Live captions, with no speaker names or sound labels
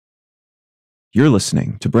You're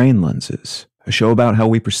listening to Brain Lenses, a show about how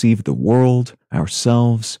we perceive the world,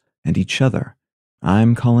 ourselves, and each other.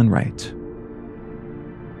 I'm Colin Wright.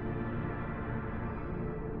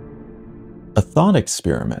 A thought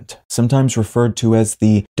experiment, sometimes referred to as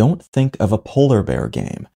the "don't think of a polar bear"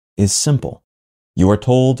 game, is simple. You are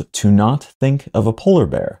told to not think of a polar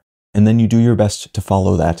bear, and then you do your best to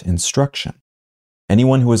follow that instruction.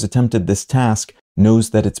 Anyone who has attempted this task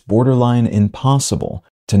knows that it's borderline impossible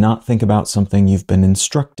to not think about something you've been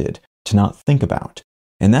instructed to not think about.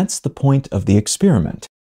 And that's the point of the experiment,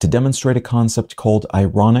 to demonstrate a concept called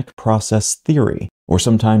ironic process theory, or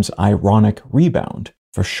sometimes ironic rebound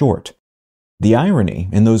for short. The irony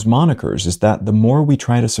in those monikers is that the more we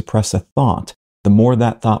try to suppress a thought, the more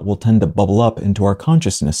that thought will tend to bubble up into our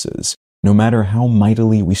consciousnesses, no matter how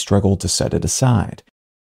mightily we struggle to set it aside.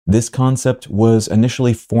 This concept was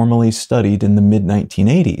initially formally studied in the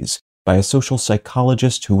mid-1980s by a social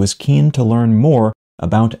psychologist who was keen to learn more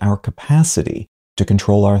about our capacity to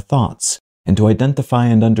control our thoughts and to identify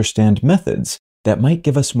and understand methods that might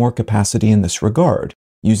give us more capacity in this regard,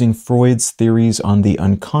 using Freud's theories on the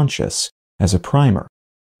unconscious as a primer.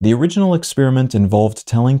 The original experiment involved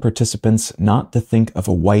telling participants not to think of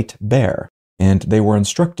a white bear, and they were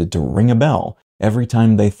instructed to ring a bell every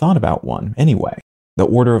time they thought about one anyway. The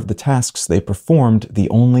order of the tasks they performed the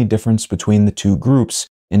only difference between the two groups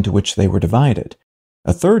into which they were divided.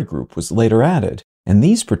 A third group was later added, and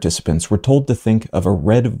these participants were told to think of a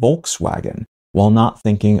red Volkswagen while not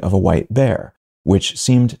thinking of a white bear, which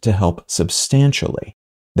seemed to help substantially.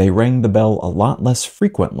 They rang the bell a lot less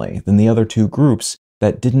frequently than the other two groups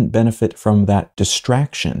that didn't benefit from that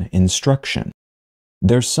distraction instruction.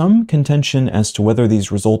 There's some contention as to whether these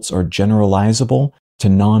results are generalizable to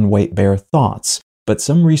non-white bear thoughts, but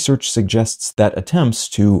some research suggests that attempts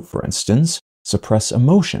to, for instance, suppress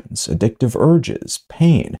emotions, addictive urges,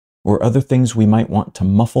 pain, or other things we might want to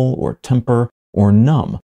muffle or temper or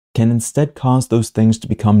numb can instead cause those things to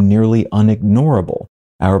become nearly unignorable,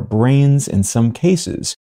 our brains, in some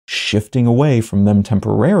cases, shifting away from them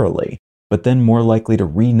temporarily, but then more likely to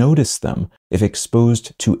re-notice them if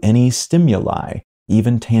exposed to any stimuli,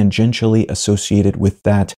 even tangentially associated with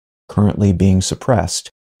that currently being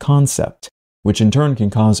suppressed concept, which in turn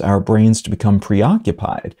can cause our brains to become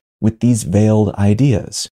preoccupied with these veiled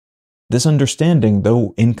ideas. This understanding,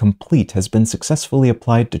 though incomplete, has been successfully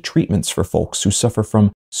applied to treatments for folks who suffer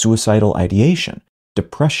from suicidal ideation,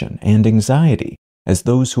 depression, and anxiety, as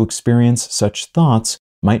those who experience such thoughts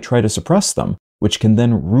might try to suppress them, which can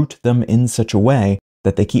then root them in such a way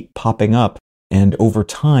that they keep popping up and over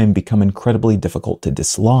time become incredibly difficult to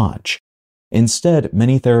dislodge. Instead,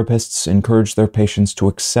 many therapists encourage their patients to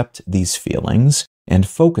accept these feelings and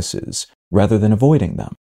focuses rather than avoiding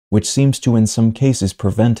them, which seems to in some cases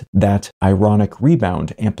prevent that ironic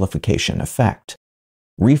rebound amplification effect.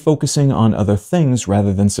 Refocusing on other things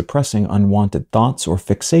rather than suppressing unwanted thoughts or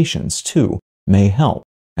fixations, too, may help,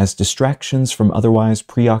 as distractions from otherwise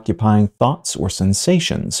preoccupying thoughts or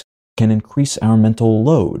sensations can increase our mental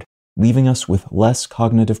load, leaving us with less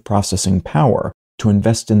cognitive processing power to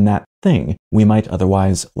invest in that thing we might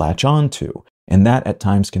otherwise latch on to, and that at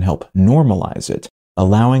times can help normalize it,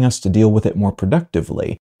 allowing us to deal with it more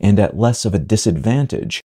productively and at less of a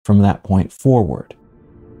disadvantage from that point forward.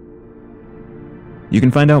 You can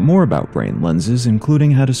find out more about Brain Lenses,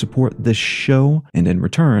 including how to support this show, and in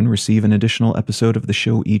return receive an additional episode of the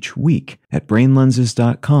show each week at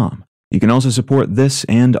brainlenses.com. You can also support this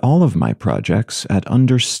and all of my projects at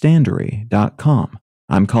understandery.com.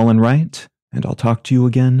 I'm Colin Wright, and I'll talk to you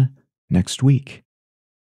again next week.